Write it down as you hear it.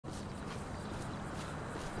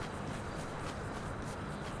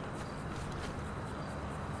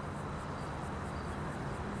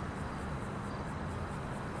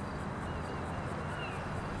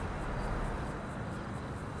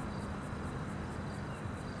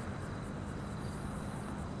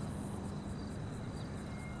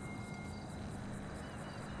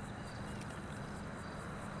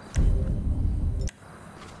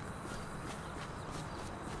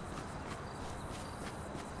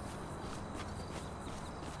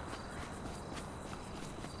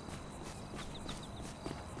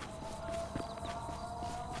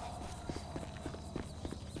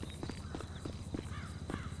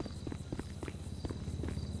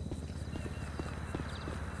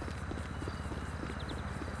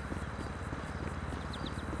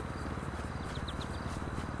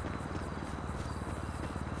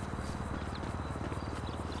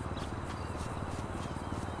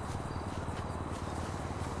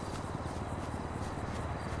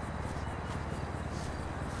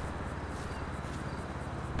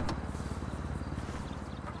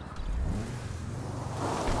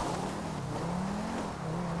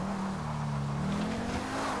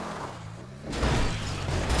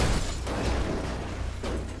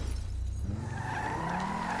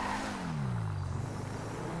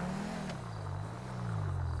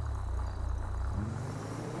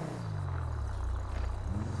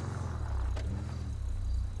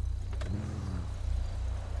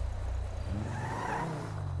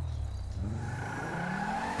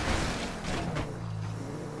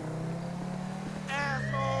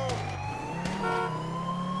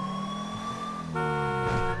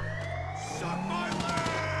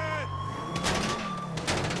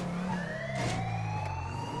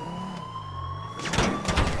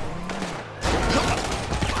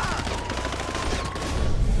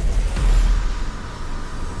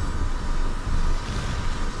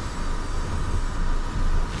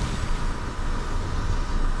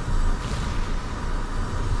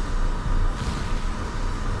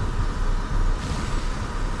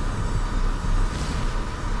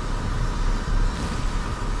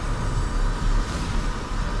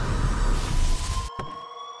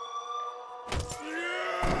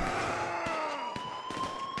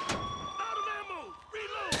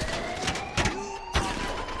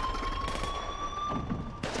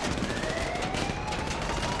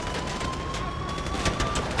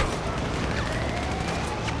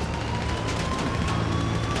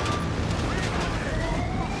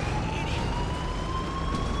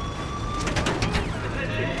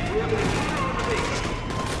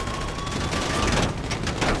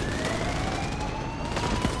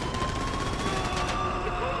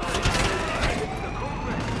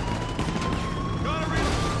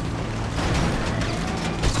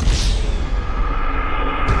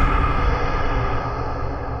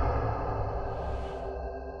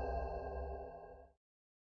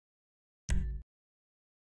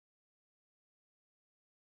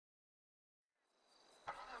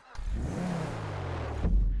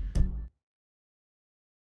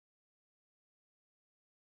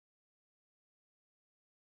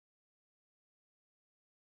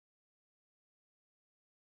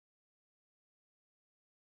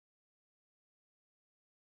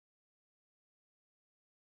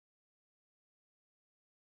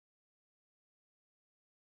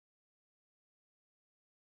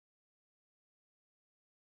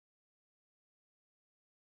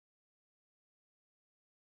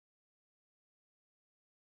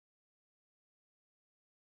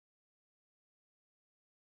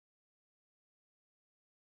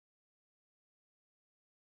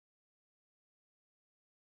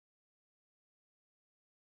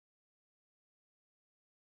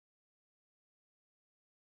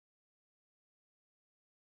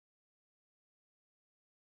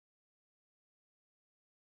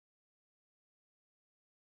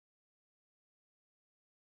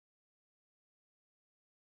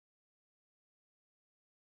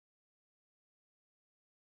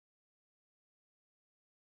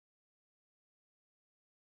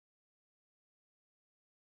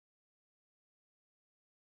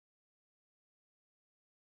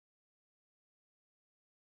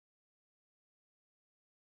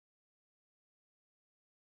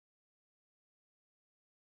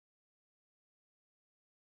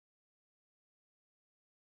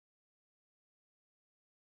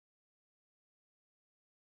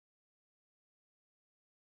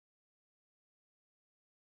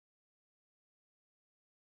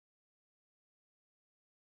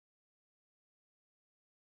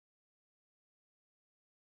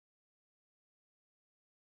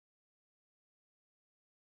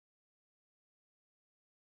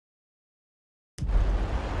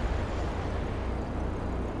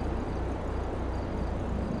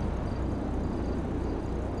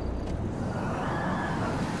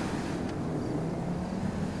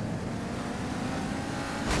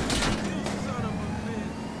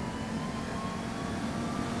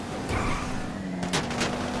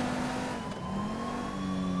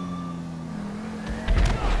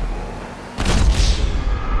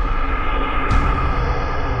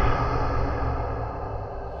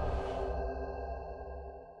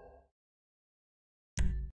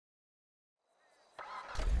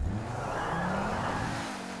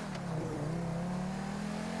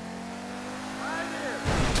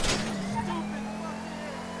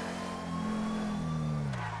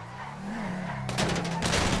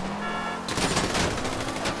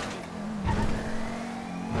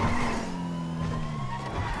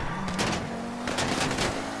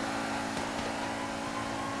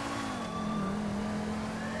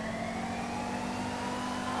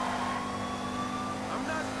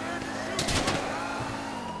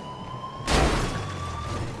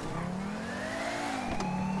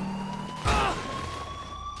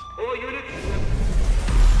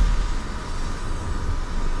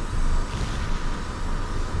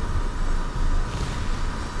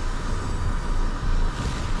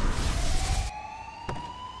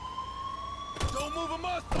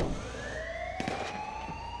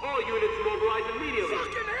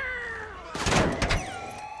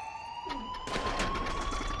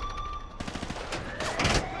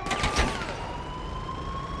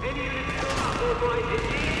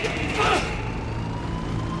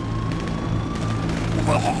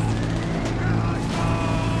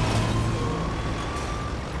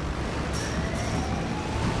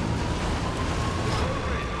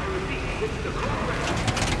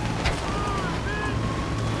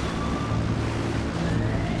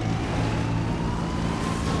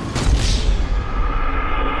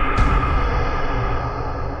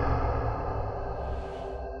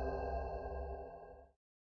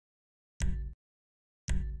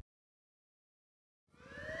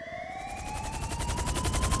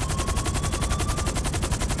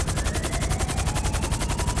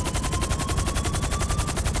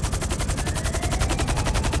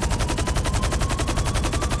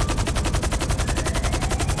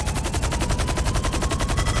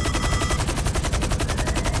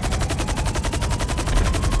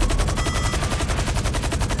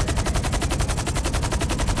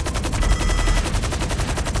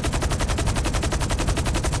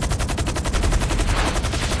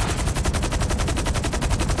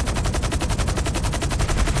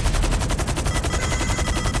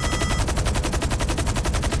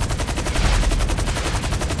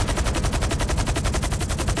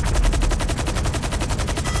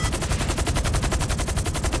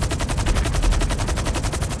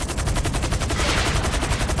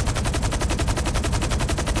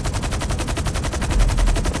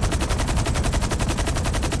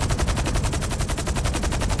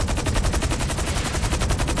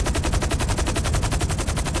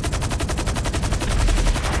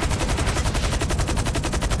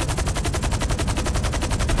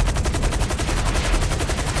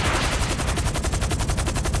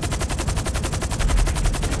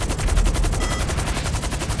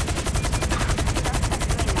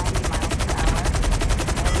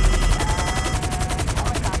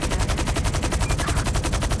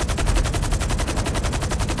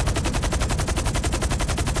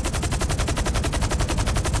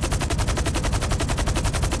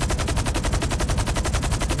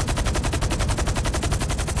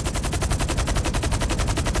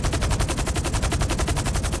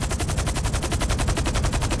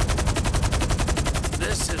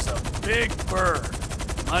Big bird.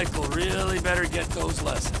 Michael really better get those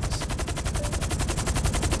lessons.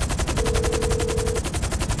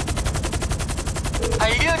 How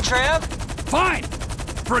you doing, Trev? Fine!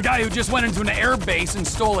 For a guy who just went into an air base and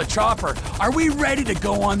stole a chopper, are we ready to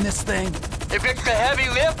go on this thing? If it's the heavy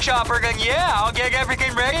lift chopper, then yeah, I'll get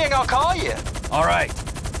everything ready and I'll call you. All right.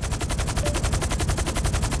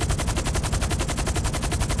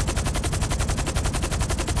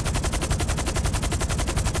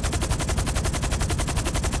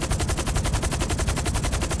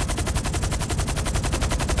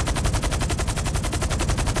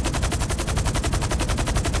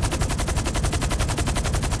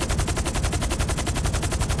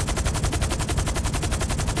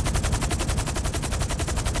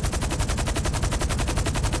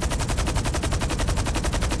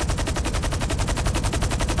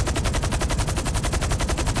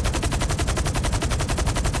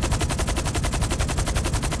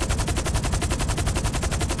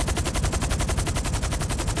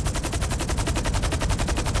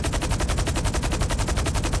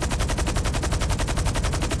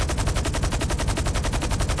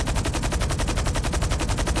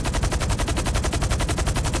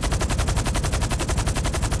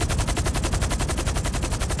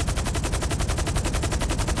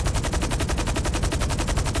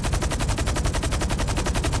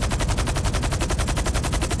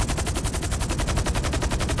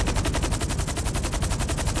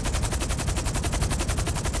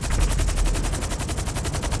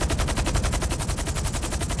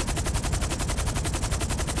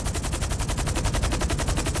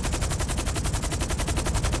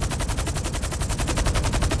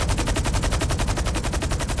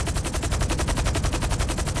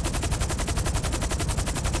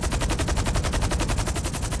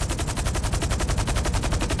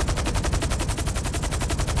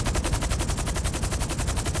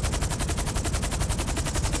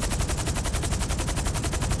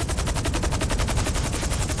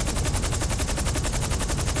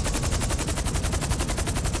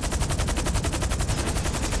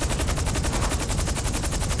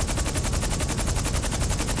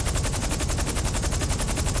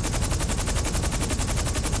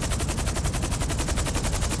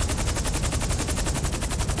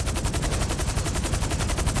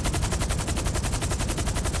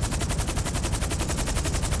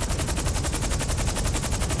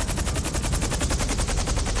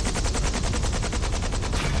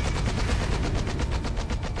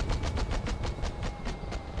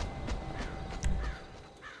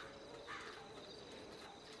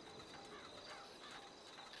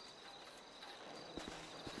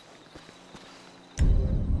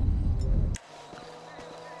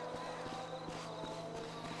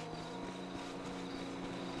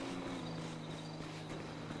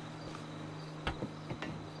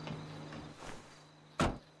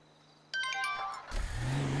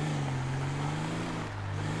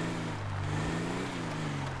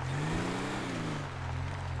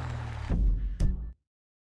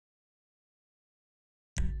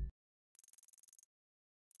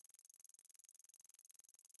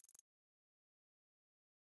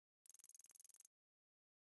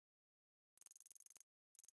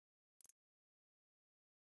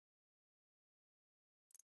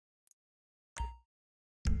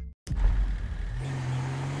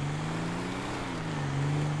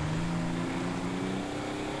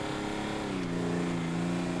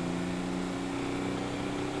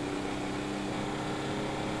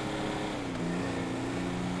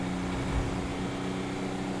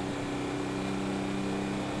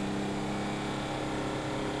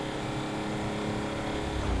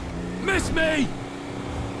 Miss me!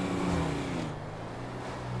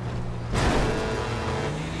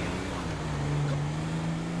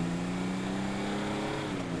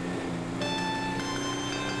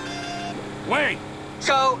 Wait!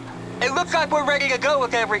 So, it looks like we're ready to go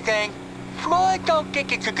with everything. Floyd don't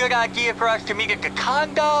think it's a good idea for us to meet at the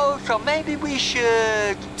condo, so maybe we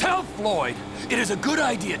should... Tell Floyd it is a good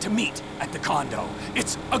idea to meet at the condo.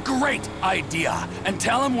 It's a great idea. And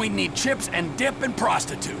tell him we need chips and dip and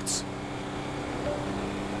prostitutes.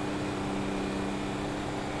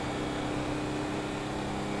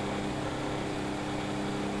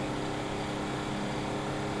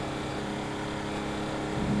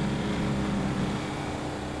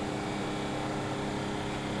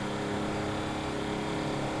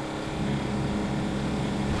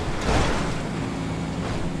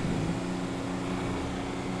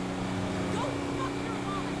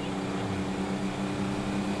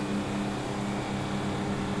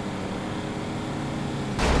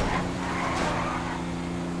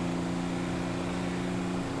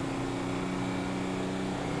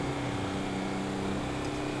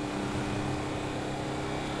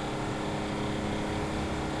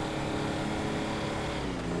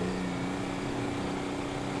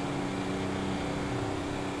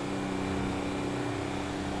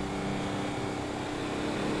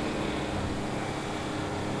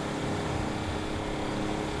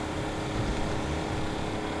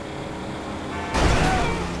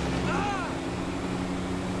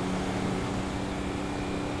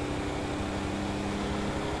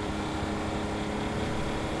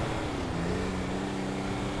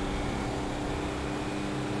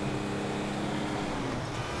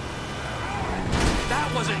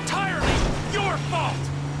 That was entirely your fault!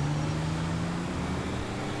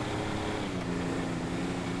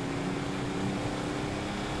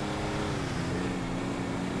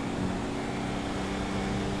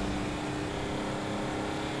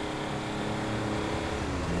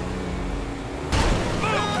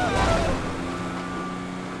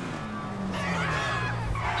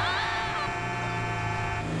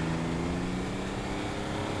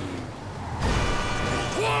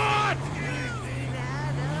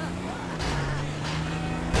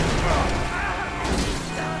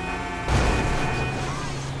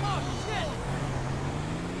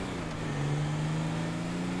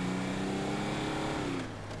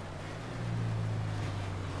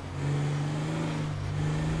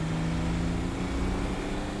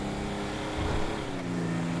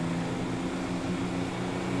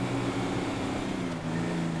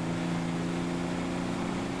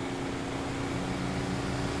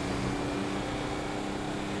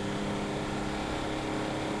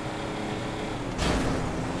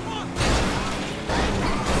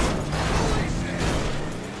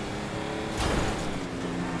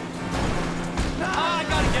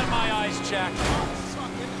 Jack.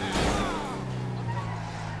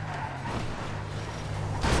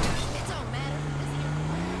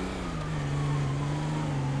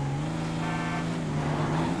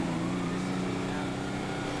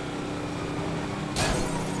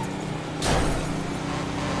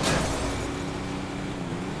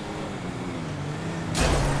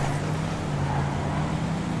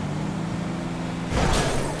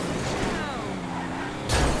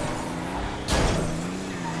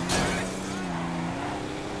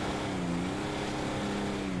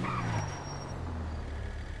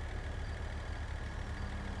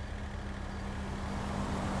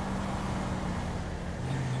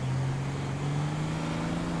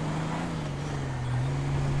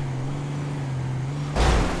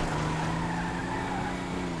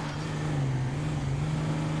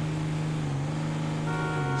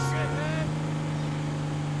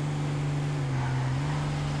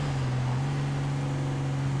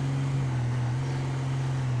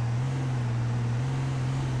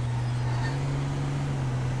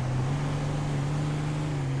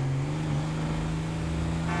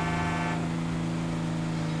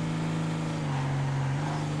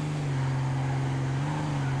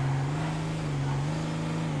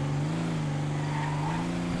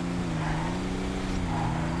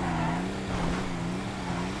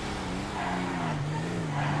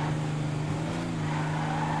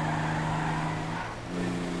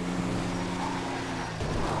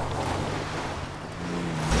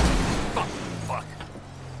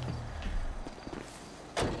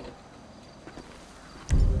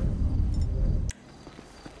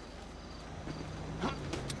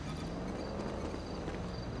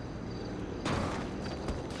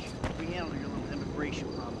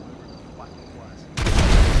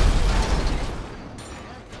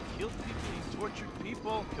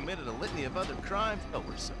 Committed a litany of other crimes. Oh,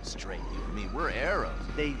 we're so straight, you and me. We're arrows.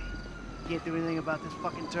 They can't do anything about this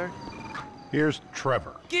fucking turd? Here's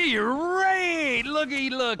Trevor. Great!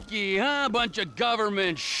 Looky, huh? Bunch of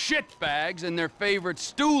government shitbags and their favorite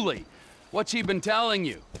stoolie. What's he been telling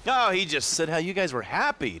you? Oh, he just said how you guys were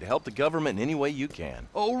happy to help the government in any way you can.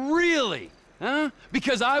 Oh, really? Huh?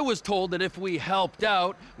 Because I was told that if we helped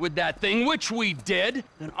out with that thing, which we did,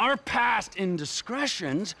 then our past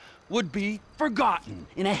indiscretions would be forgotten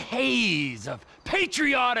in a haze of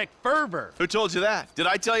patriotic fervor. Who told you that? Did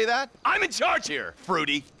I tell you that? I'm in charge here,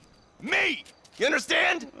 Fruity. Me! You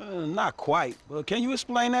understand? Not quite. Well, can you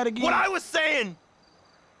explain that again? What I was saying!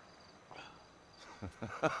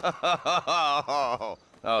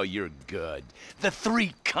 Oh, you're good. The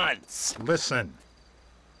three cunts. Listen,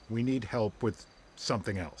 we need help with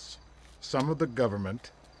something else. Some of the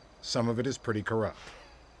government, some of it is pretty corrupt.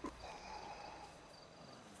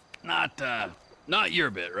 Not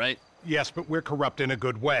your bit, right? Yes, but we're corrupt in a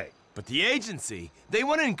good way. But the agency, they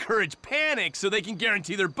want to encourage panic so they can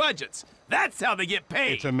guarantee their budgets. That's how they get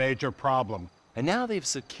paid. It's a major problem. And now they've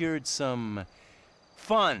secured some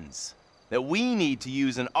funds that we need to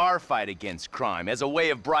use in our fight against crime as a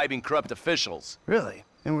way of bribing corrupt officials. Really?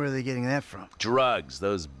 And where are they getting that from? Drugs.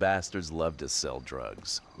 Those bastards love to sell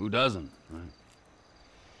drugs. Who doesn't, right?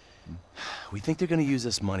 We think they're gonna use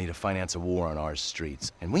this money to finance a war on our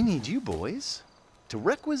streets. And we need you boys to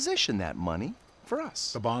requisition that money for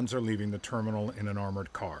us. The bonds are leaving the terminal in an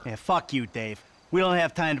armored car. Yeah, fuck you, Dave. We don't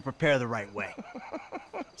have time to prepare the right way.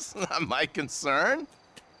 It's not my concern.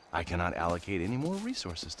 I cannot allocate any more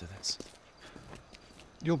resources to this.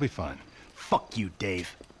 You'll be fine. Fuck you,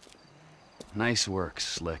 Dave. Nice work,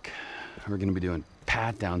 Slick. We're gonna be doing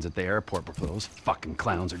pat-downs at the airport before those fucking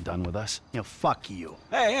clowns are done with us. You know, fuck you.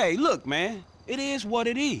 Hey, look, man. It is what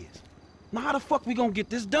it is. Now how the fuck we gonna get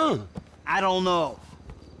this done? I don't know.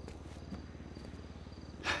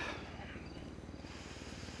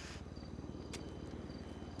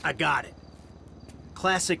 I got it.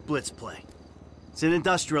 Classic blitz play. It's an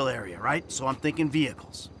industrial area, right? So I'm thinking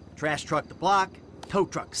vehicles. Trash truck to block, tow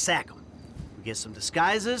truck, sack 'em. We get some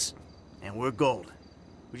disguises, and we're golden.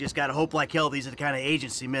 We just gotta hope like hell these are the kind of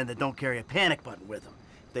agency men that don't carry a panic button with them.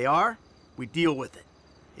 If they are, we deal with it.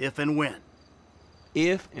 If and when.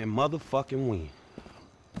 If and motherfucking when.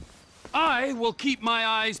 I will keep my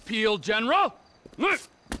eyes peeled, General.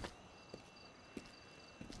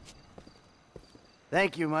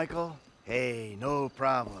 Thank you, Michael. Hey, no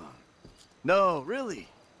problem. No, really.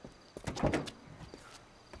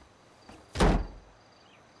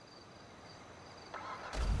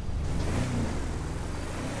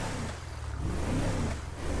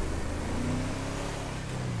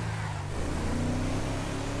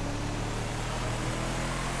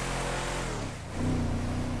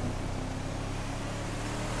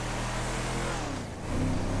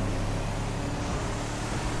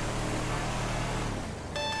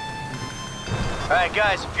 All right,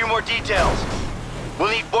 guys, a few more details.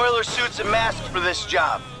 We'll need boiler suits and masks for this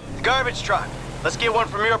job. The garbage truck. Let's get one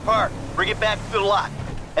from your park. Bring it back to the lot.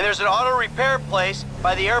 And there's an auto repair place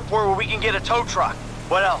by the airport where we can get a tow truck.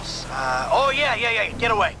 What else? Oh, yeah.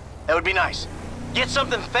 Getaway. That would be nice. Get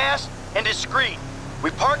something fast and discreet.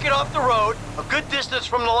 We park it off the road, a good distance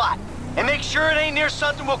from the lot. And make sure it ain't near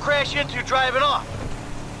something we'll crash into driving off.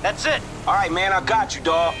 That's it. All right, man, I got you,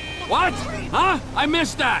 dawg. What? Huh? I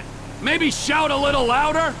missed that. Maybe shout a little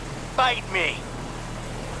louder? Fight me.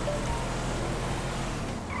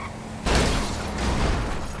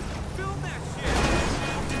 Film that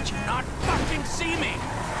shit! Did you not fucking see me?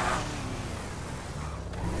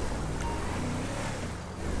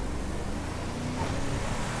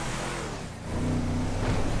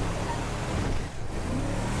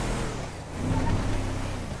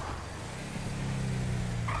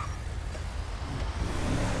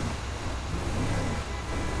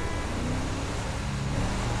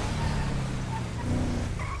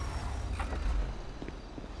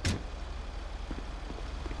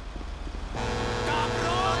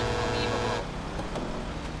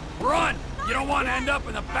 Run! You don't want to end up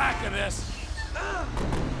in the back of this.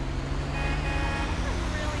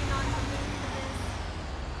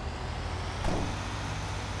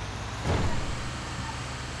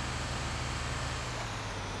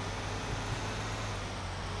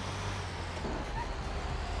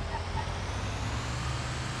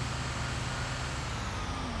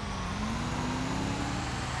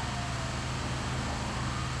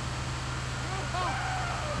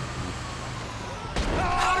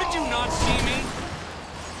 How did you not see me?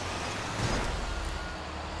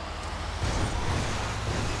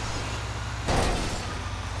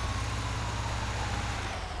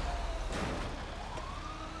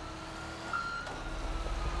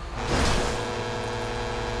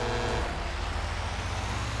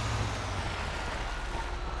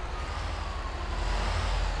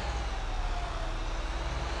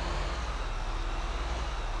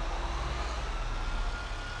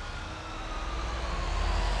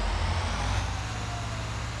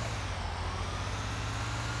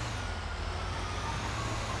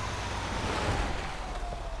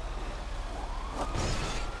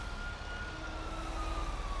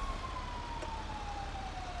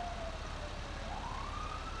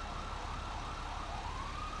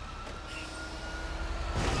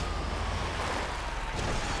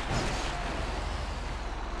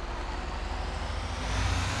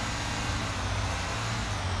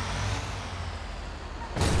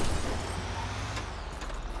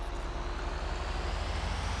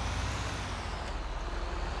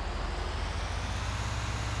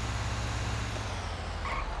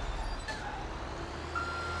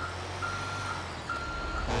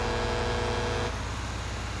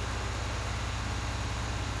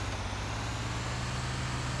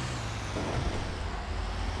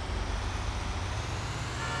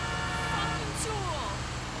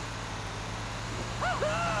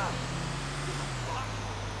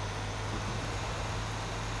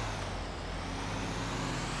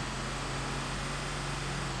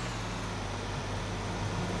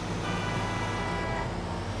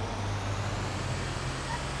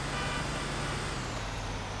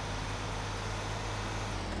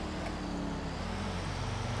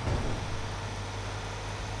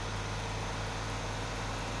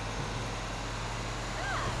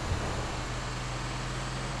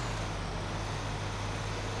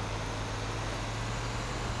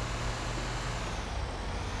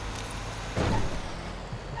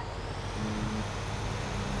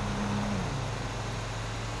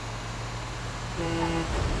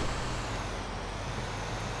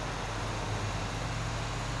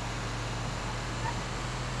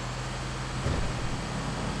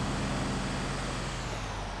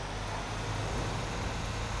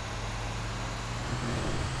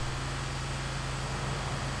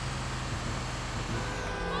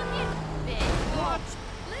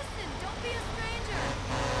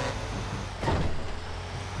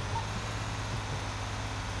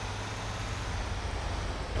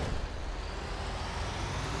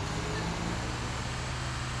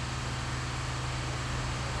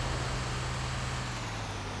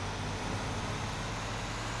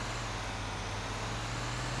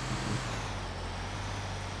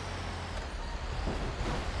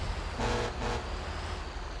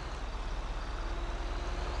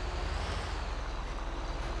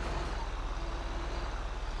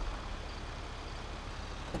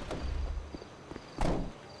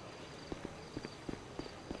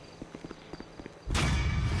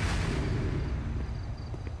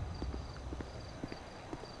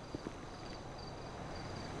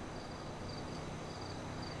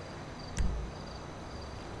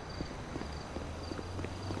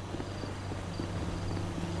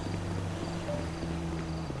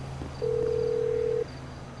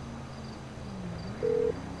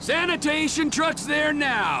 Sanitation truck's there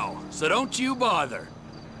now, so don't you bother.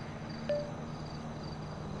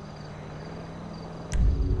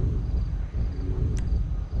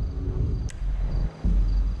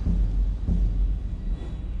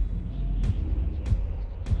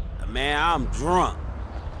 Man, I'm drunk.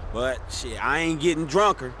 But shit, I ain't getting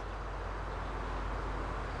drunker.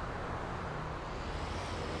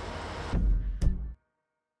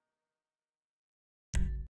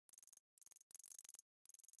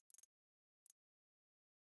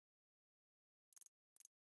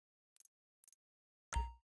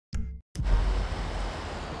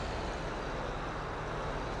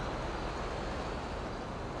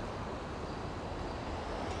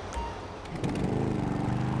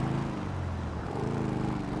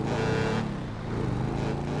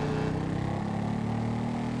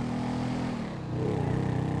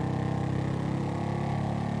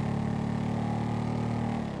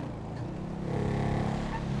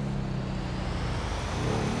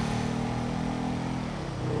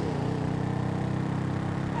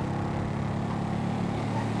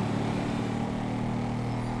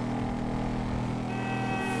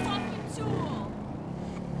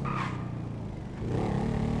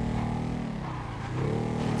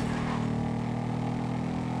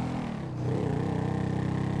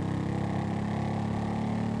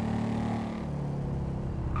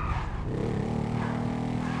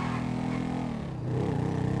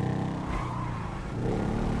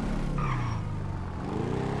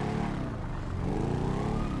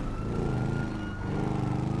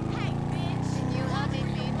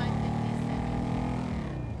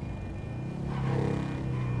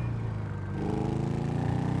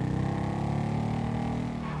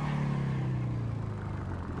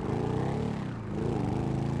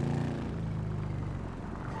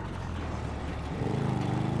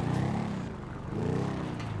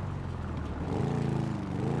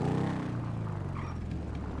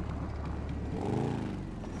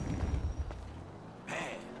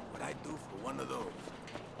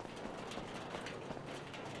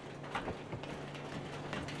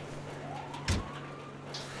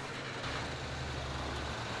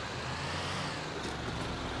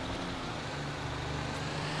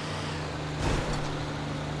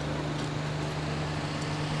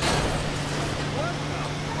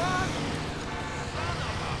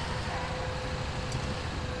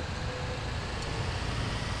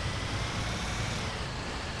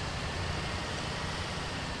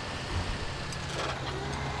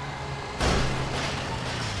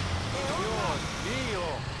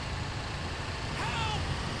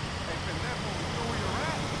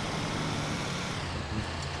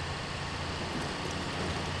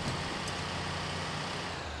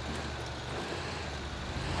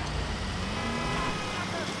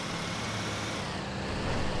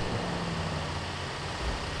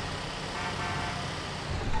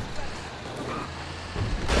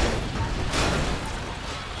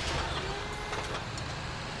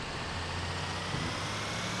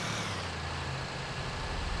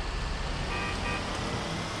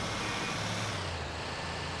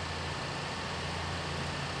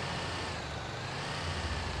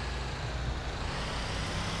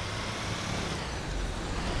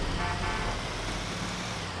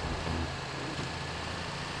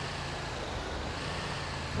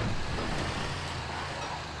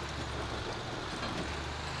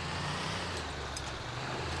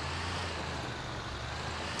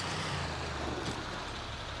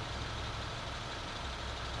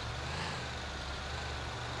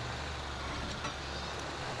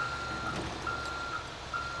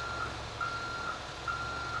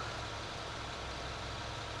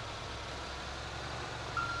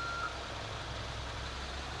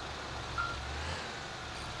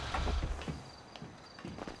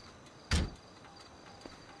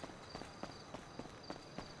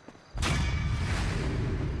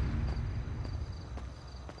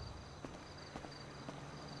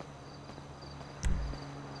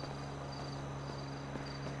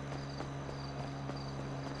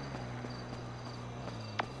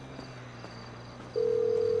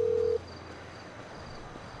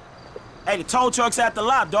 Hey, the tow truck's at the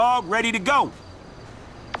lot, dog. Ready to go.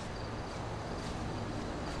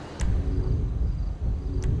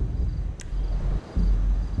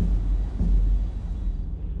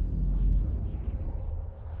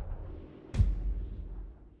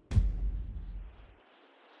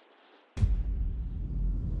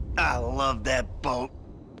 I love that boat.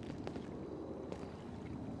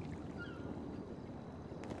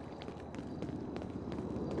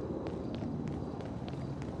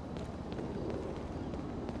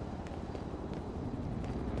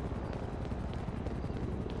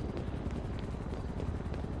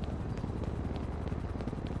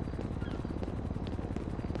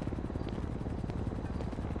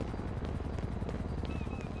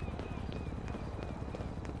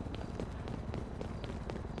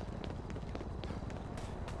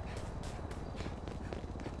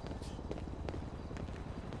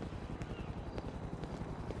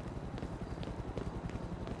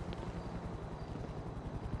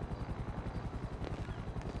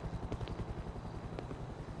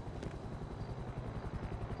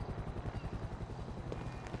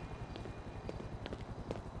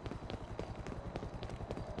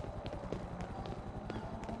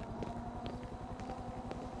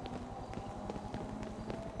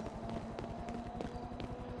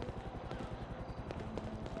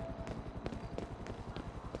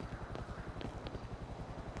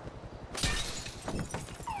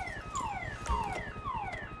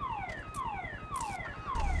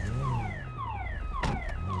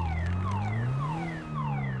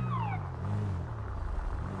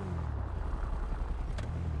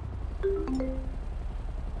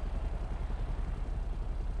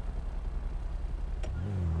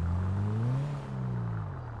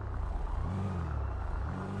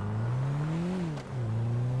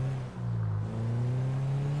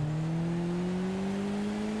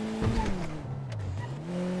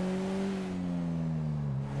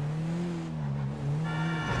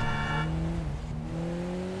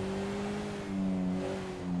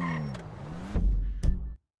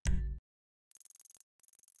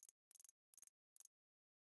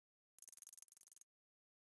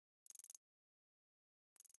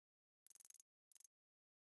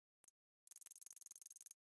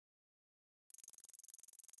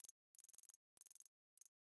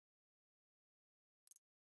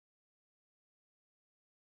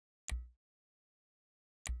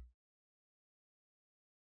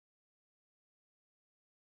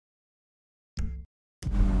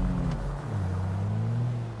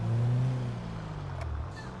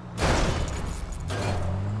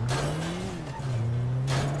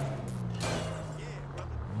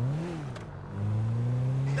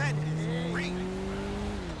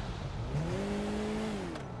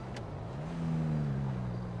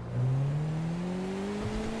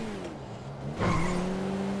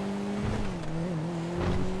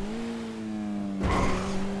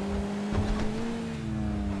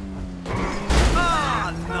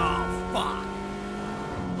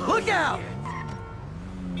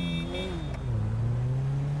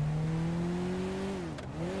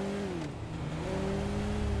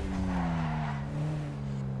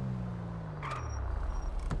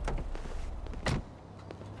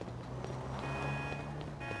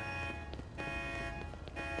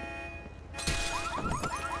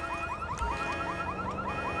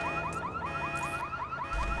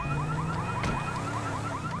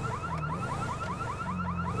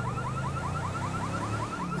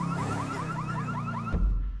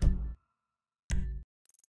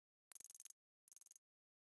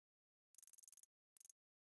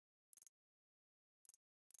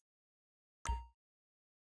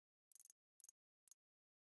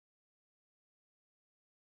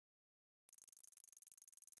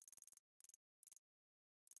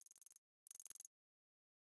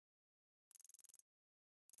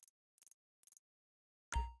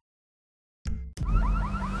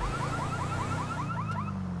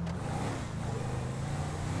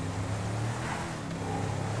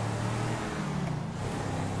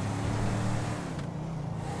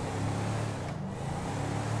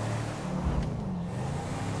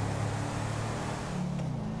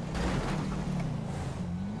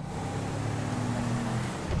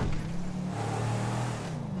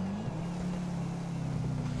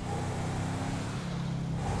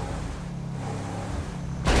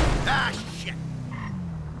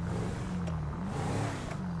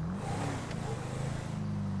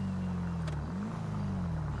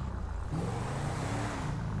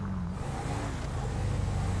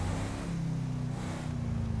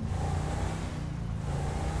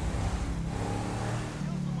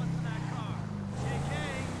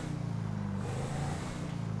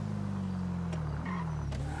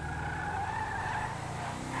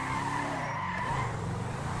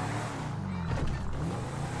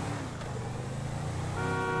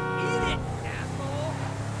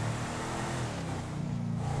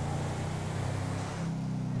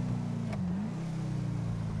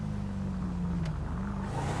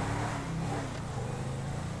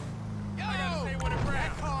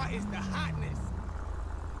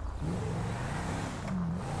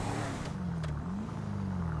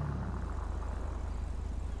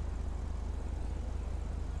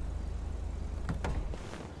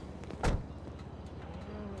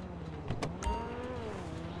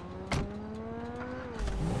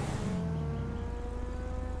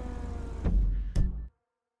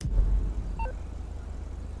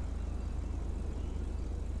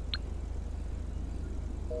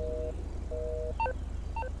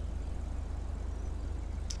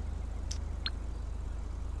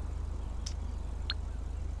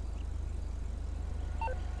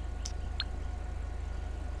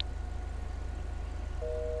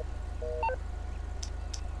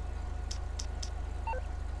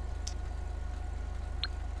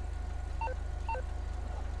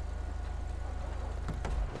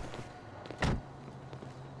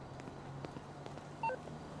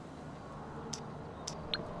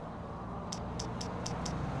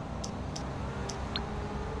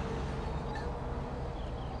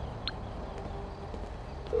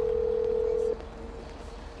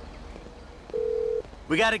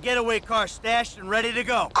 We got a getaway car stashed and ready to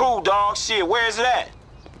go. Cool, dog. Shit, where is it at?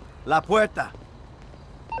 La Puerta.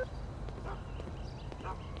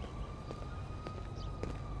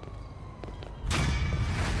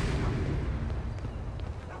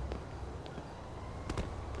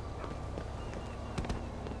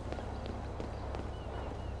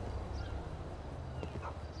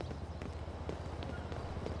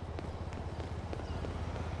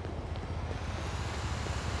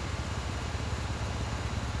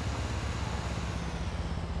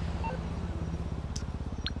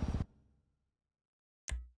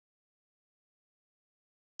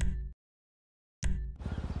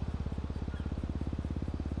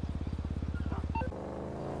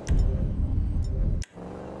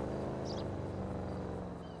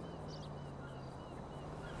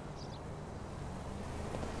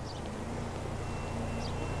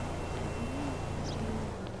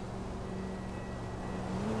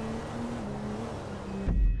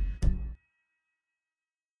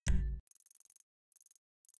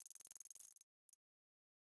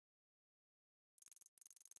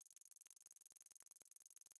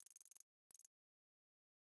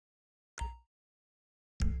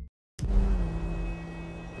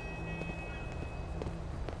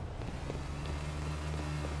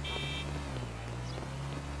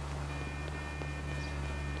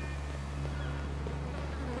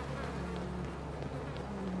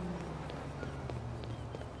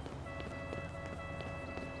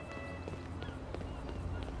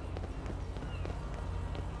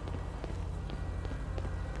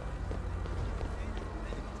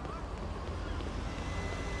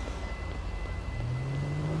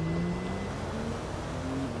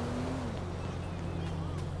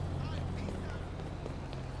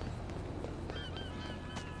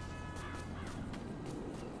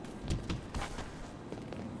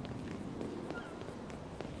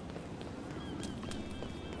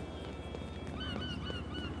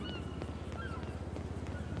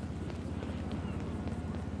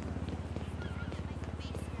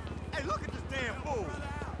 Hey, look at this damn fool!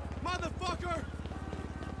 Motherfucker!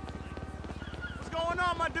 What's going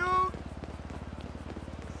on, my dude?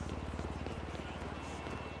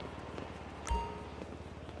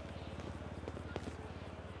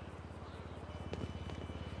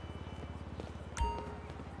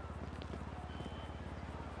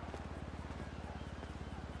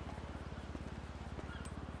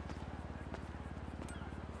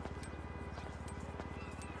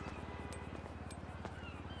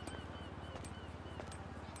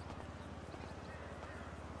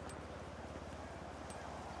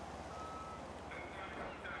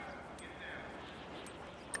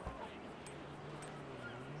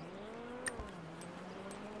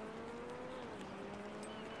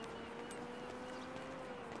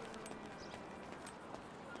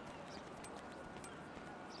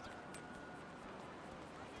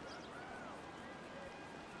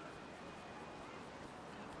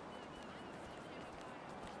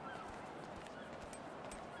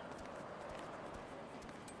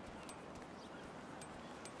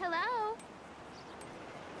 Hello?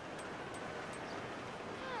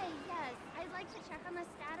 Hi, yes. I'd like to check on the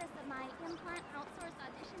status of my implant outsource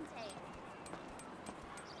audition tape.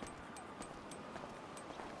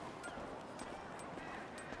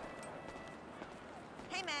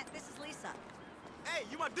 Hey, Matt, this is Lisa. Hey,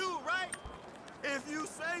 you my dude, right? If you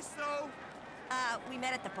say so. We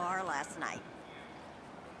met at the bar last night.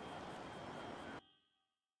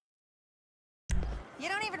 You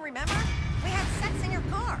don't even remember? We had sex in your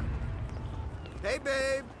car. Hey,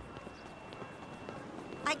 babe.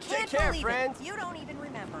 I can't Take care, believe friends. it. You don't even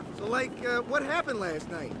remember. So, like, what happened last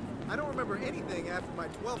night? I don't remember anything after my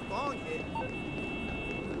 12th bong hit.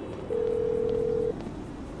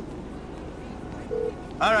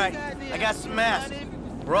 All right, I got some masks.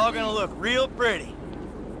 We're all gonna look real pretty.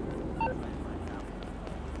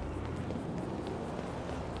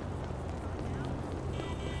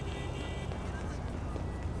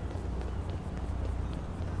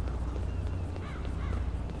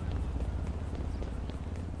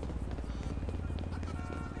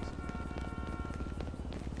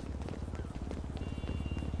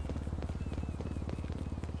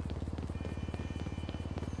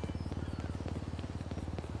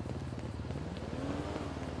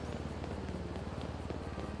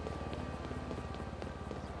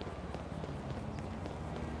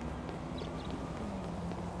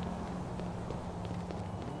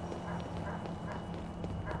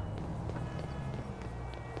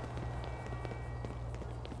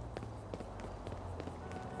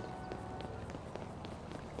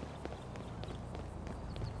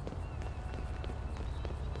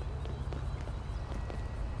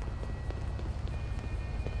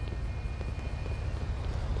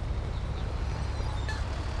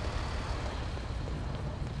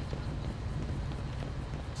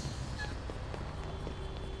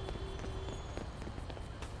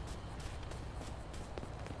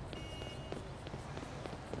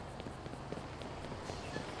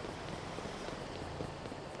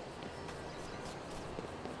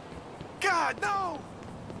 God, no!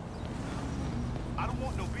 I don't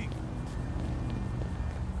want no beef.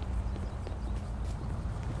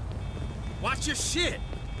 Watch your shit!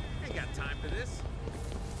 Ain't got time for this.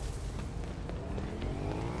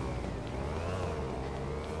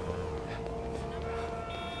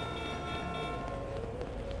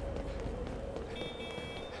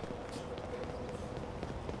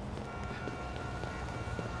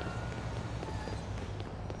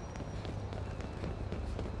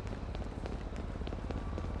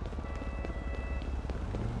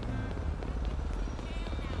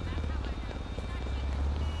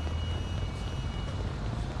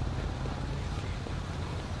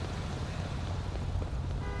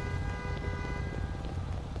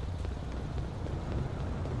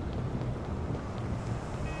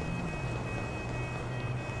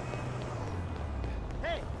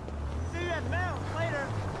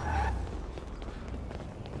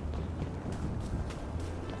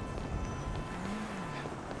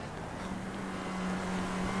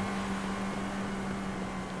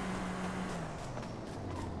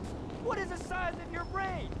 What is the size of your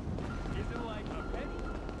brain? Is it like a penny?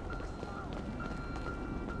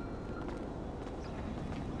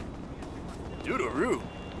 Doo-doo-roo.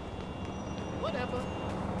 Whatever.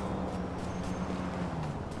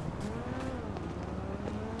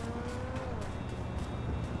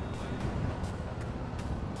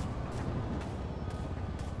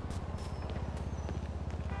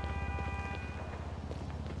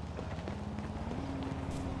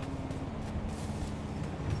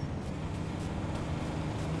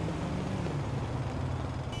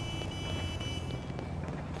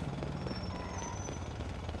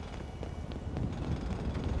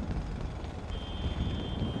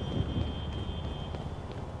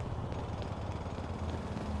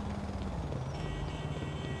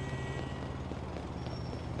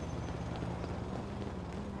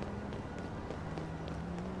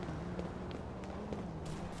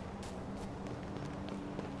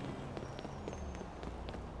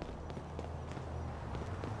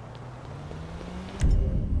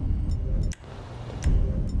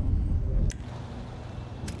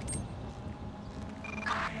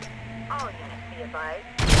 All units be advised.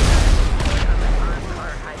 Armed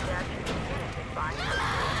car hijacked. Units advised.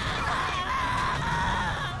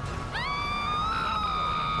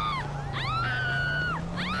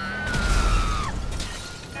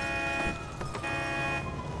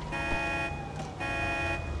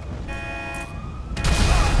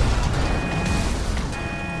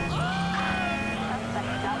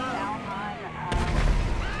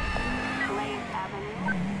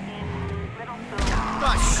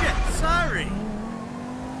 Oh shit, sorry!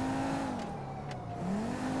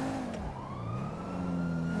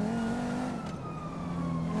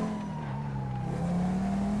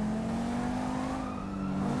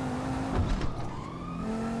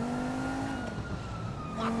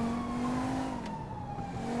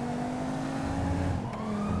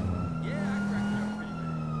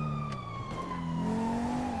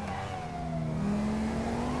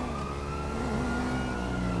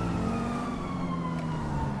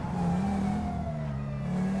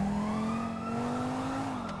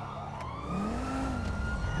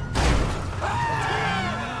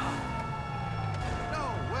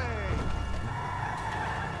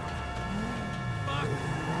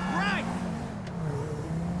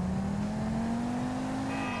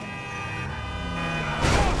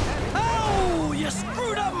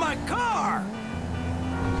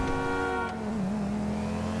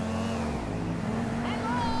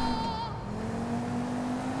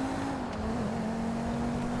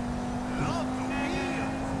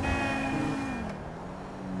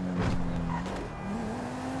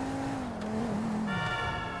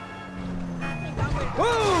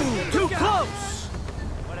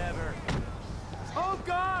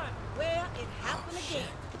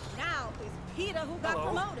 Peter who got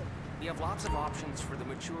promoted. We have lots of options for the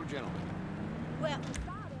mature gentleman. Well,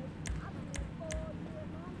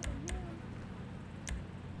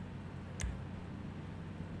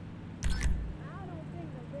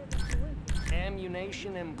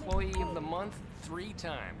 Ammunition Employee of the Month 3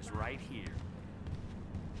 times right here.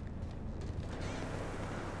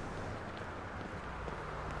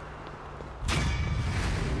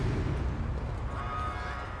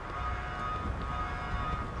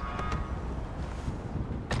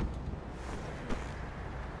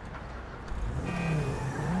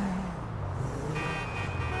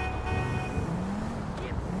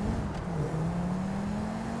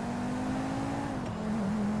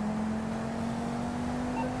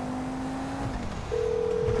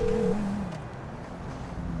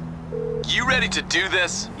 You ready to do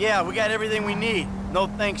this? Yeah, we got everything we need. No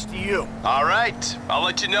thanks to you. All right. I'll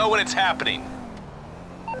let you know when it's happening.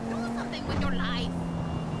 do something with your life.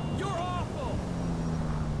 You're awful!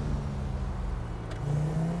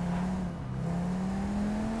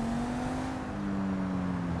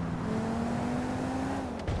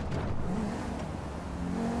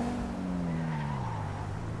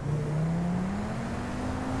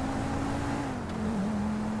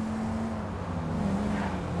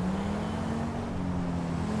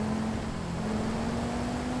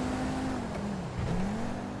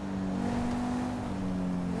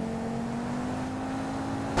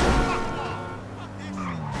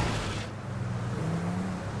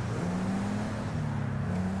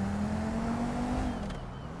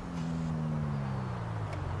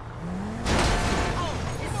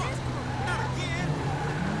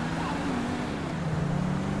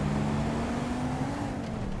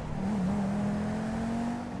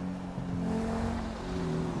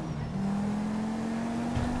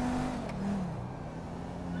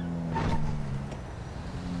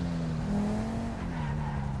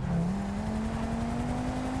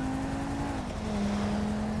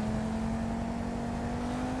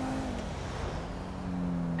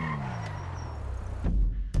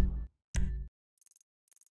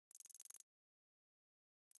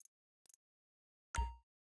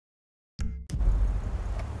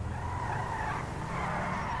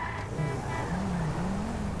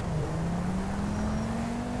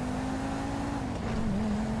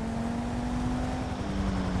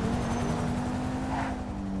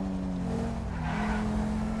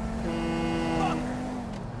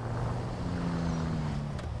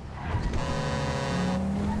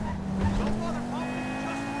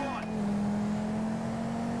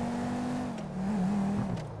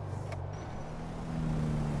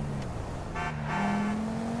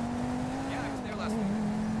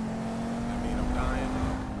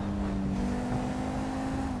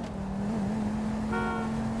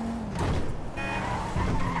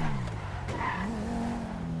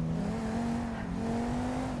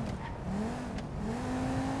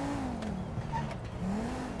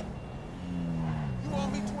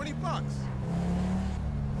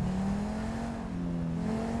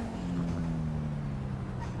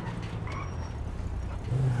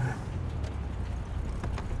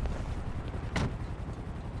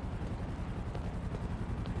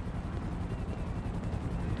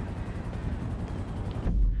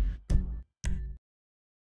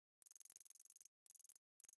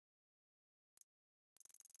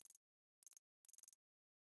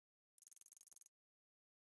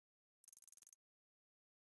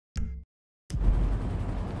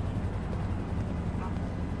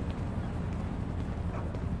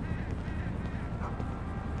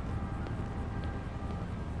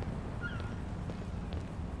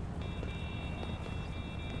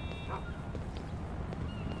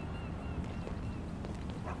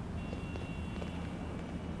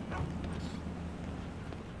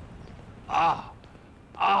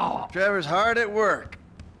 Trevor's hard at work.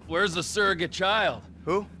 Where's the surrogate child?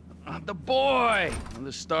 Who? The boy! And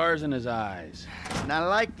the stars in his eyes. Not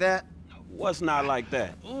like that. What's not like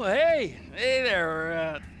that? Oh, hey! Hey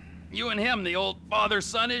there, you and him, the old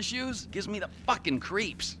father-son issues? Gives me the fucking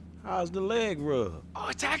creeps. How's the leg rub? Oh,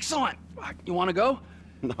 it's excellent! Fuck, you wanna go?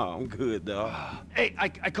 No, I'm good, dog. Hey, I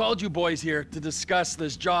called you boys here to discuss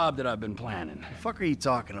this job that I've been planning. The fuck are you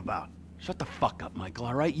talking about? Shut the fuck up, Michael,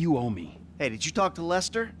 all right? You owe me. Hey, did you talk to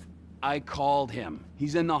Lester? I called him.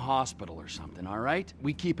 He's in the hospital or something, all right?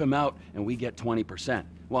 We keep him out and we get 20%.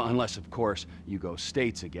 Well, unless, of course, you go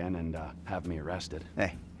states again and have me arrested.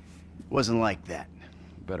 Hey, wasn't like that.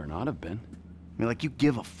 Better not have been. I mean, like you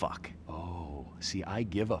give a fuck. Oh, see, I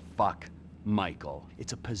give a fuck. Michael.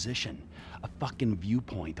 It's a position, a fucking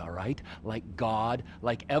viewpoint, all right? Like God,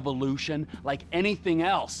 like evolution, like anything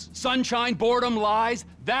else. Sunshine, boredom, lies,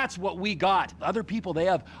 that's what we got. Other people, they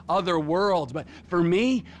have other worlds, but for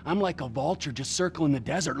me, I'm like a vulture just circling the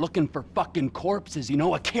desert looking for fucking corpses, you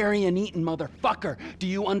know, a carrion-eating motherfucker. Do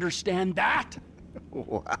you understand that?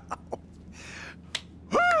 Wow.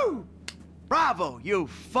 Woo! Bravo, you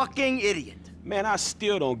fucking idiot. Man, I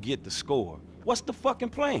still don't get the score. What's the fucking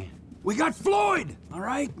plan? We got Floyd, all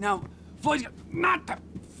right? Now, Floyd's got... Not the...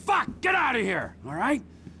 Fuck! Get out of here, all right?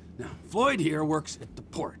 Now, Floyd here works at the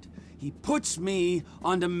port. He puts me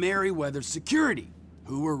onto Merryweather Security,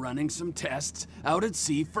 who are running some tests out at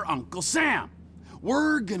sea for Uncle Sam.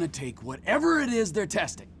 We're gonna take whatever it is they're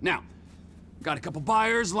testing. Now, got a couple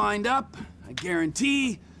buyers lined up. I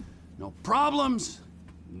guarantee no problems,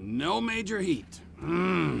 no major heat.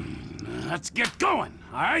 Let's get going,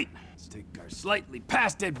 all right? Let's take our slightly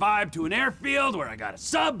past it vibe to an airfield where I got a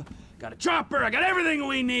sub, got a chopper, I got everything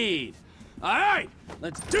we need. All right,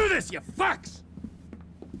 let's do this, you fucks!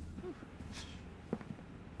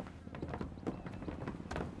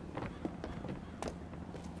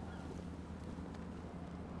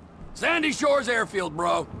 Sandy Shores Airfield,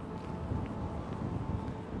 bro.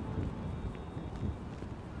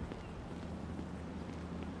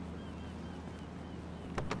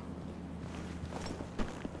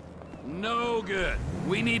 No good.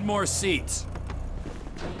 We need more seats.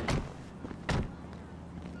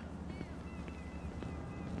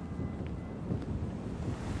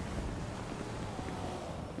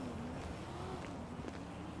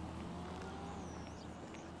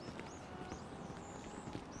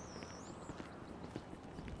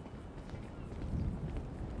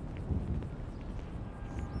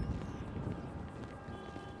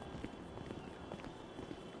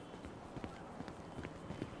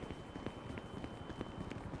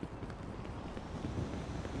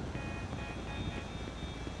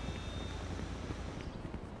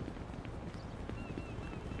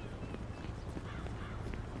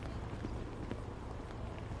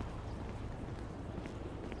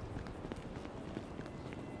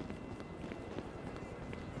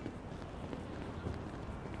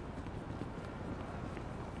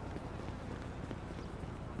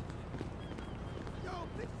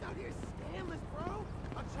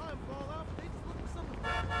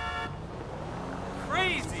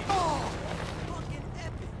 Crazy! Oh, fucking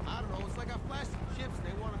epic. I don't know, it's like I flashed some chips and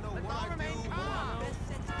they want to know what I do. Best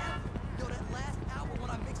sex ever. Yo, that last album when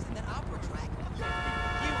I mixed in that opera track.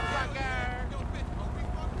 You fucker!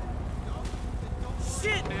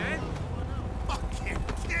 Shit, man! Fucking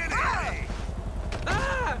kidding!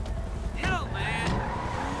 Ah! Hell, man!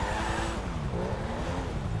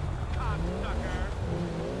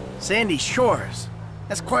 Sandy Shores.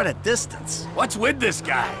 That's quite a distance. What's with this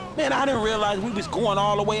guy? Man, I didn't realize we was going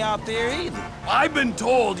all the way out there either. I've been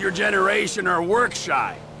told your generation are work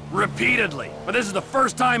shy. Repeatedly. But this is the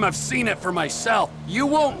first time I've seen it for myself. You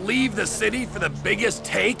won't leave the city for the biggest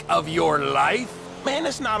take of your life? Man,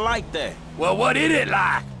 it's not like that. Well, what is it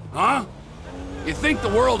like, huh? You think the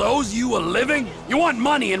world owes you a living? You want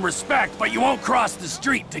money and respect, but you won't cross the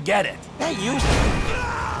street to get it. That useless...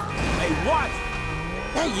 Hey, what?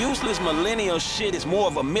 That useless millennial shit is more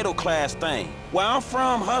of a middle-class thing. Where I'm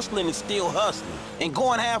from, hustling is still hustling. And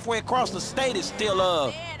going halfway across the state is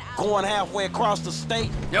still, going halfway across the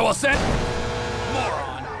state. Yeah, well,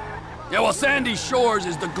 moron. Yeah, well, Sandy Shores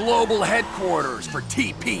is the global headquarters for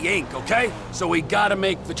TP Inc., okay? So we gotta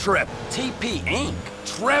make the trip. TP Inc.?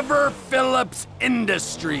 Trevor Phillips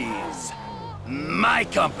Industries. My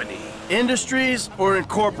company. Industries or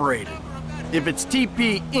Incorporated? If it's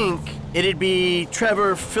TP Inc., it'd be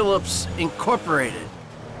Trevor Phillips Incorporated.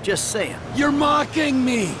 Just saying. You're mocking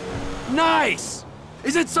me. Nice.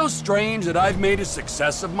 Is it so strange that I've made a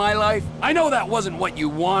success of my life? I know that wasn't what you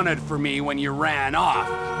wanted for me when you ran off,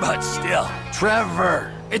 but still.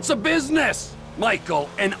 Trevor. It's a business, Michael,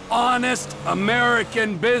 an honest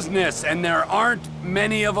American business, and there aren't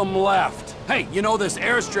many of them left. Hey, you know this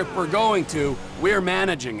airstrip we're going to, we're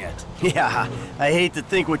managing it. Yeah, I hate to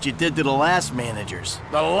think what you did to the last managers.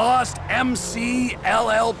 The Lost MC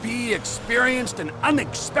LLP experienced an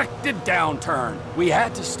unexpected downturn. We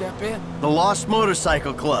had to step in. The Lost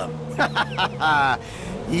Motorcycle Club.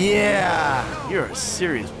 Yeah, you're a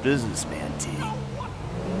serious businessman, T.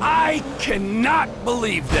 I cannot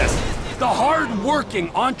believe this. The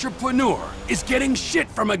hard-working entrepreneur is getting shit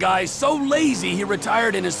from a guy so lazy he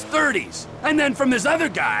retired in his 30s. And then from this other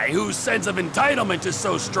guy whose sense of entitlement is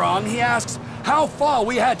so strong, he asks how far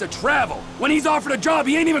we had to travel when he's offered a job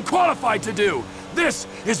he ain't even qualified to do. This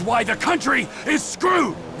is why the country is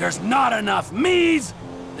screwed. There's not enough me's,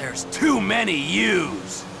 There's too many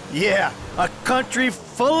yous. Yeah, a country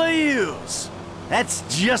full of yous. That's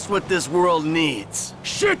just what this world needs.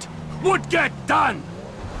 Shit would get done.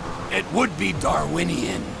 It would be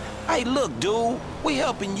Darwinian. Hey, look, dude, we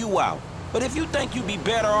helping you out. But if you think you'd be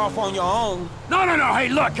better off on your own... No, hey,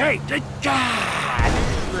 look, hey, God.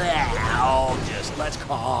 Just let's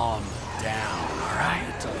calm down, all right?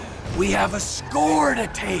 We have a score to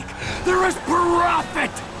take. There is profit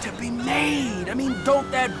to be made. I mean, don't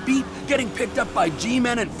that beat getting picked up by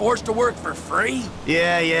G-men and forced to work for free?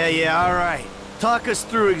 Yeah, all right. Talk us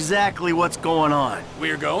through exactly what's going on.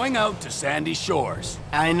 We're going out to Sandy Shores.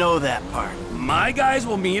 I know that part. My guys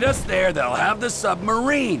will meet us there. They'll have the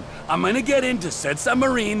submarine. I'm gonna get into said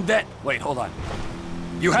submarine that... Wait, hold on.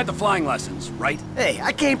 You had the flying lessons, right? Hey,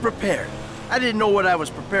 I came prepared. I didn't know what I was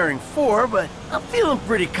preparing for, but I'm feeling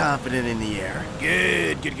pretty confident in the air.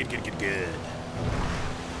 Good.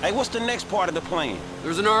 Hey, what's the next part of the plan?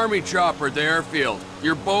 There's an army chopper at the airfield.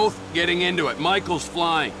 You're both getting into it. Michael's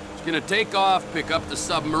flying. He's gonna take off, pick up the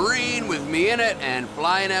submarine with me in it, and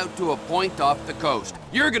flying out to a point off the coast.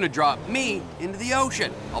 You're gonna drop me into the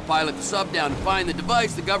ocean. I'll pilot the sub down and find the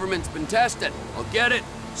device the government's been testing. I'll get it,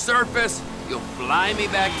 surface, you'll fly me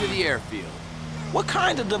back to the airfield. What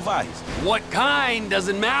kind of device? What kind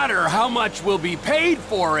doesn't matter. How much will be paid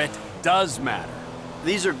for it does matter.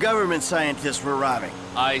 These are government scientists we're robbing.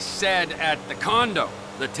 I said at the condo.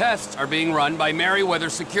 The tests are being run by Merryweather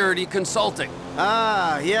Security Consulting.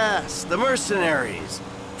 Ah, yes, the mercenaries.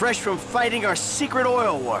 Fresh from fighting our secret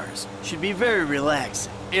oil wars. Should be very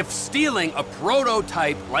relaxing. If stealing a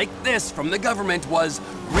prototype like this from the government was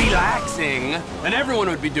relaxing, then everyone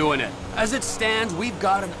would be doing it. As it stands, we've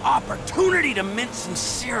got an opportunity to mint some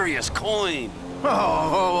serious coin.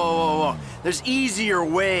 Whoa. There's easier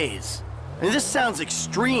ways. I mean, this sounds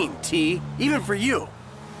extreme, T, even for you.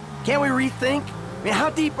 Can't we rethink? I mean, how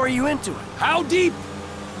deep are you into it? How deep?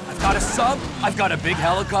 I've got a sub, I've got a big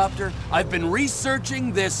helicopter. I've been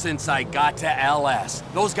researching this since I got to LS.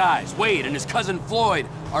 Those guys, Wade and his cousin Floyd,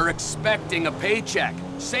 are expecting a paycheck.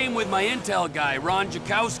 Same with my intel guy, Ron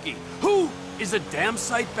Jakowski, who is a damn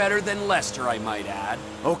sight better than Lester, I might add.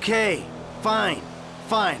 Okay, fine.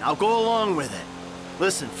 I'll go along with it.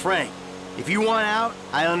 Listen, Frank, if you want out,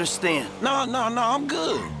 I understand. No, I'm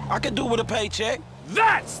good. I could do with a paycheck.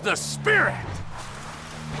 That's the spirit!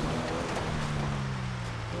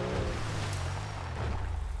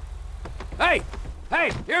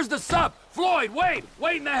 Hey, here's the sub. Floyd, wait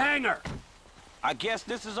in the hangar. I guess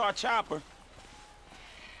this is our chopper.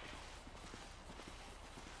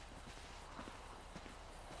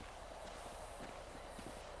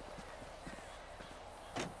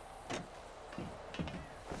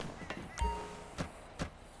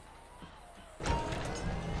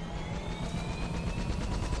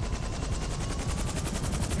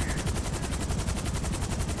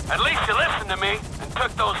 At least you listened to me and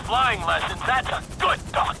took those flying lessons. That's a good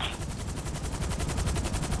donkey.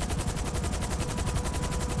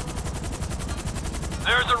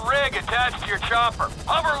 There's a rig attached to your chopper.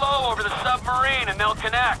 Hover low over the submarine and they'll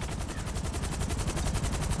connect.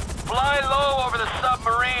 Fly low over the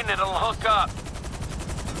submarine and it'll hook up.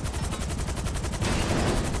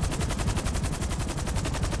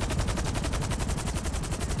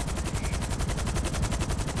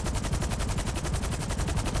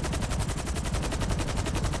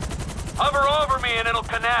 Hover over me and it'll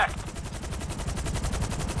connect.